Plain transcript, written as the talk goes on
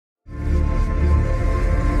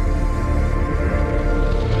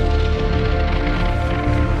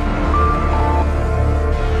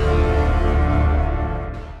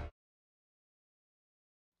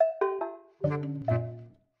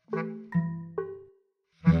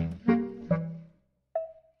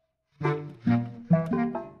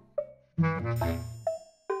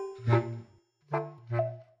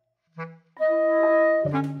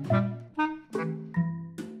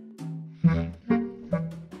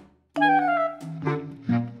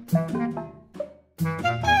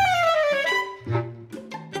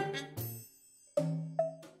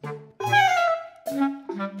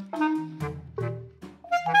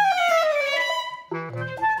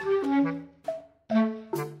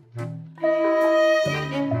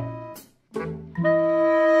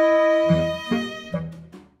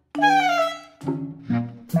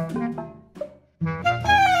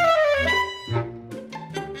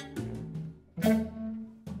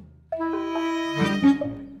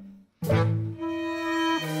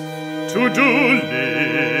to-do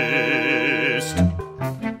list.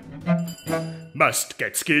 Must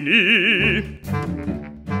get skinny.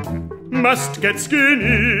 Must get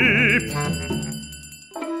skinny.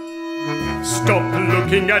 Stop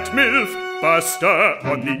looking at MILF Buster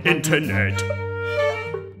on the internet.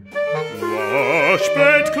 Wash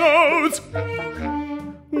bedclothes.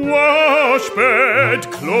 Wash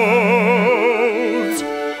bedclothes.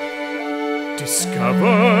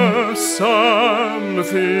 Discover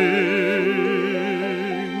something.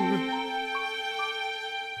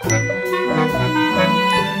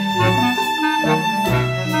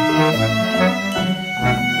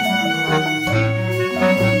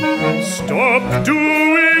 Stop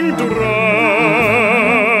doing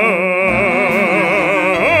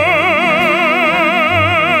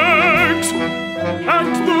drugs at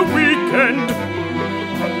the weekend.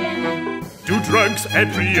 Do drugs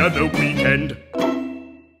every other weekend.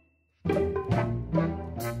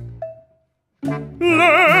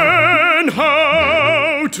 Learn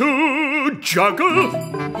how to juggle.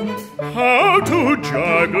 How to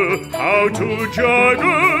juggle. How to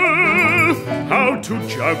juggle. How to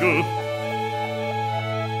juggle.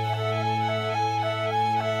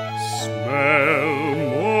 Smell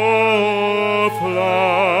more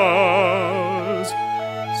flowers.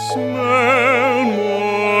 Smell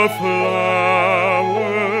more flowers.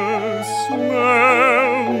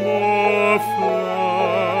 Smell more flowers.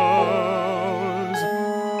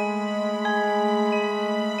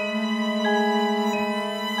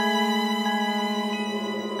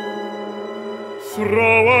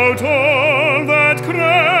 Throw out all that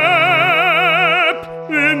crap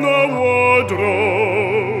in the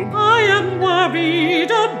wardrobe. I am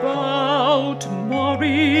worried about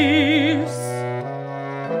Maurice.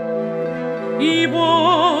 He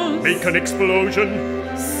was Make an explosion.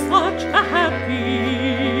 such a happy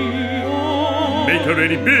boy. Make a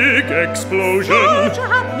really big explosion. Such a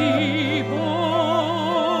happy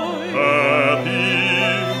boy. Happy.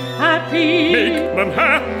 Happy. Make them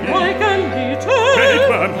happy. Like a little. Make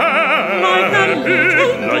them happy.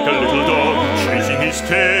 Like a little dog. Chasing his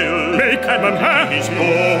tail. Make them happy. His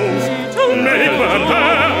balls. Little Make them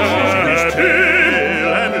happy. Chasing his tail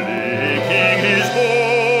and licking his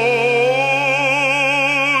balls.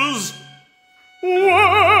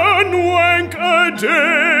 One wank a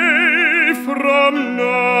day from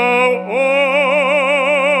now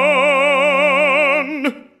on.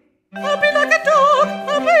 Happy like a dog.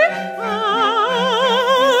 Happy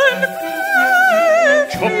and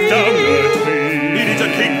Chop down the tree. He needs a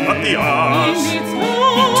kick up the ass. He needs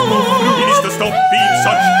more. He needs to stop being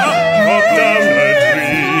such a chop down the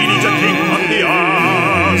tree. He needs a kick up the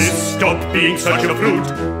ass. Stop being such a brute.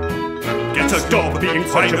 Get a job, being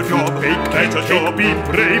such a job. Get a job, be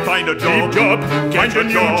brave. Find a job, find a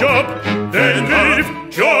new job. Then leave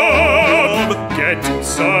job. Get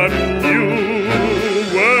some new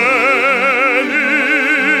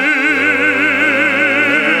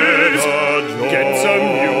wellies. Get some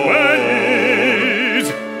new wellies.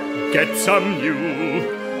 Get some new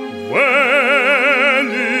wellies.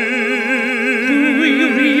 Do you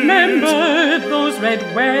remember those red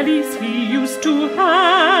wellies he used to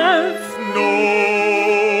have? No.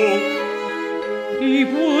 He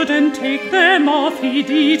wouldn't take them off, he'd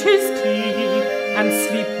eat his tea and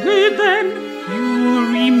sleep with them, you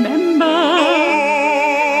remember?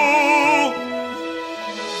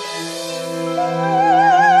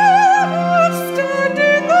 Stand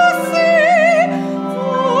in the sea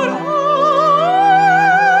for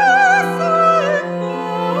us and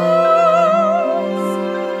us.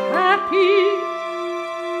 Happy,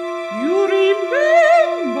 you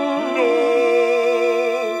remember?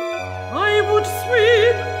 I would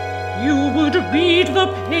swim, you would read the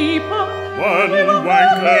paper. One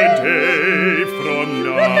wank a day from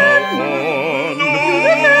now on.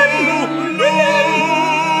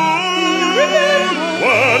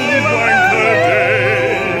 One wank a day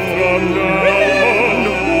from now on.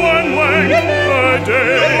 One wank a day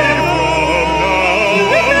from now on.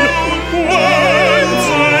 Once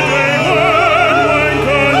a day, one wank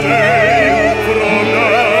a day from now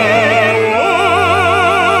on.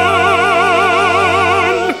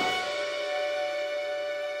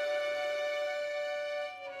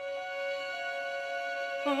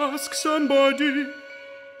 Ask somebody,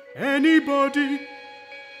 anybody,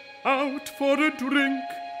 out for a drink.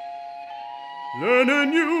 Learn a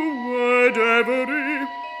new word every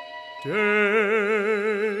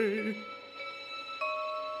day.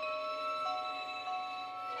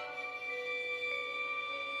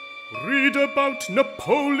 Read about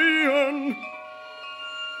Napoleon.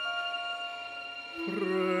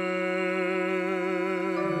 Pray.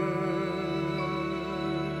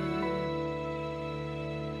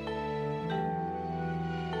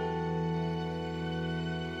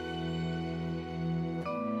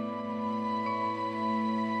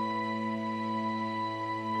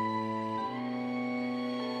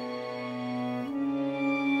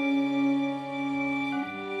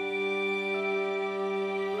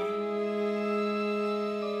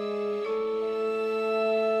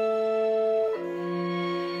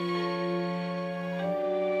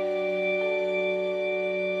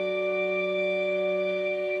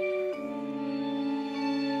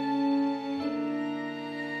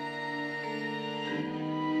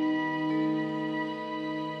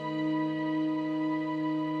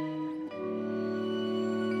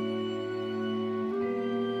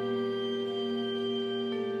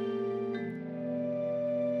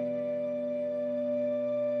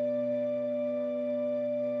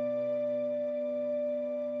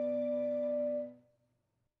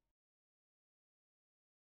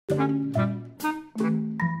 Bye.